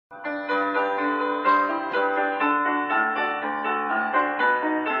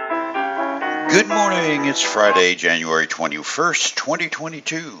Good morning. It's Friday, January 21st,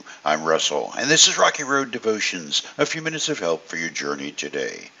 2022. I'm Russell, and this is Rocky Road Devotions, a few minutes of help for your journey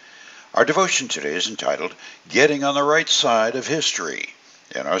today. Our devotion today is entitled, Getting on the Right Side of History,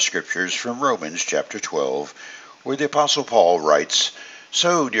 and our scriptures from Romans chapter 12, where the Apostle Paul writes,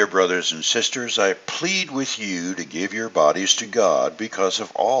 So, dear brothers and sisters, I plead with you to give your bodies to God because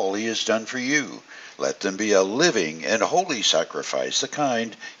of all he has done for you. Let them be a living and holy sacrifice, the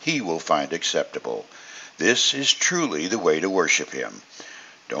kind he will find acceptable. This is truly the way to worship him.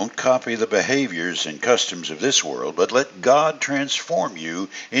 Don't copy the behaviors and customs of this world, but let God transform you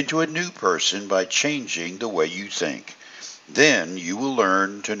into a new person by changing the way you think. Then you will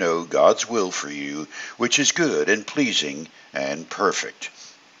learn to know God's will for you, which is good and pleasing and perfect.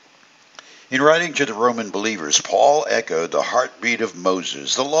 In writing to the Roman believers, Paul echoed the heartbeat of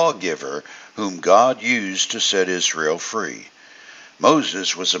Moses, the lawgiver, whom God used to set Israel free.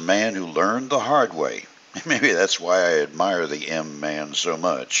 Moses was a man who learned the hard way. Maybe that's why I admire the M man so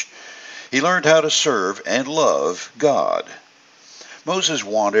much. He learned how to serve and love God. Moses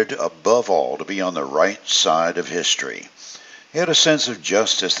wanted, above all, to be on the right side of history. He had a sense of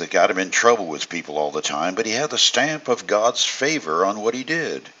justice that got him in trouble with people all the time, but he had the stamp of God's favor on what he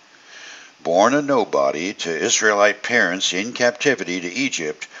did. Born a nobody to Israelite parents in captivity to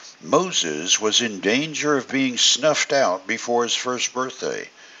Egypt, Moses was in danger of being snuffed out before his first birthday.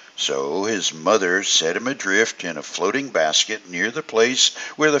 So his mother set him adrift in a floating basket near the place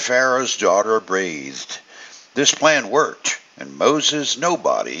where the Pharaoh's daughter bathed. This plan worked, and Moses,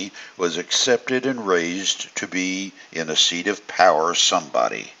 nobody, was accepted and raised to be in a seat of power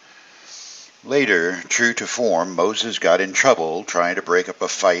somebody. Later, true to form, Moses got in trouble trying to break up a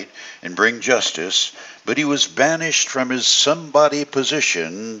fight and bring justice, but he was banished from his somebody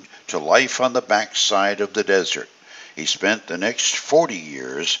position to life on the backside of the desert. He spent the next 40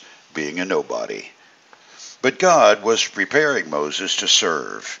 years being a nobody. But God was preparing Moses to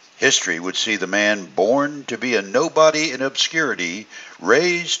serve. History would see the man born to be a nobody in obscurity,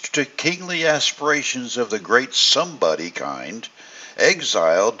 raised to kingly aspirations of the great somebody kind,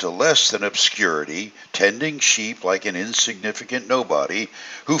 exiled to less than obscurity, tending sheep like an insignificant nobody,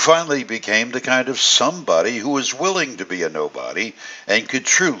 who finally became the kind of somebody who was willing to be a nobody and could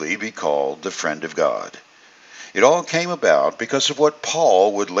truly be called the friend of God. It all came about because of what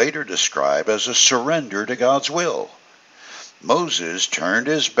Paul would later describe as a surrender to God's will. Moses turned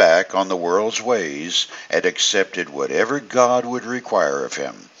his back on the world's ways and accepted whatever God would require of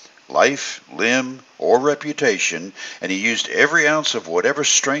him, life, limb, or reputation, and he used every ounce of whatever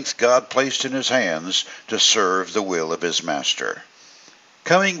strength God placed in his hands to serve the will of his master.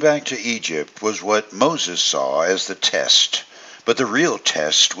 Coming back to Egypt was what Moses saw as the test, but the real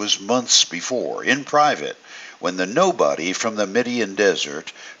test was months before, in private, when the nobody from the Midian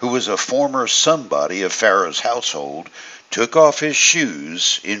desert, who was a former somebody of Pharaoh's household, took off his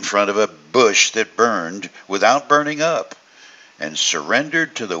shoes in front of a bush that burned without burning up, and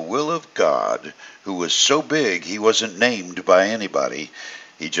surrendered to the will of God, who was so big he wasn't named by anybody.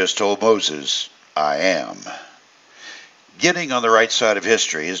 He just told Moses, I am. Getting on the right side of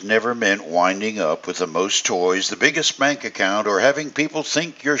history has never meant winding up with the most toys, the biggest bank account, or having people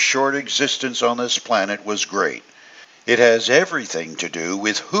think your short existence on this planet was great. It has everything to do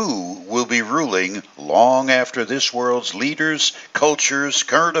with who will be ruling long after this world's leaders, cultures,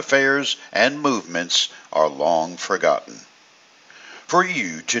 current affairs, and movements are long forgotten. For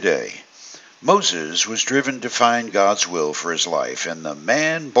you today, Moses was driven to find God's will for his life, and the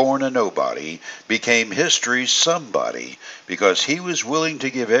man born a nobody became history's somebody because he was willing to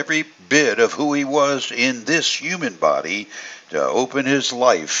give every bit of who he was in this human body to open his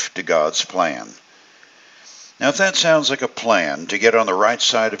life to God's plan. Now, if that sounds like a plan to get on the right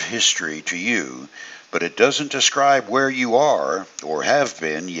side of history to you, but it doesn't describe where you are or have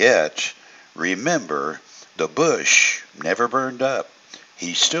been yet, remember, the bush never burned up.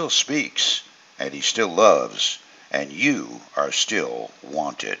 He still speaks, and he still loves, and you are still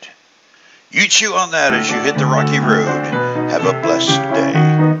wanted. You chew on that as you hit the rocky road. Have a blessed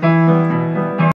day.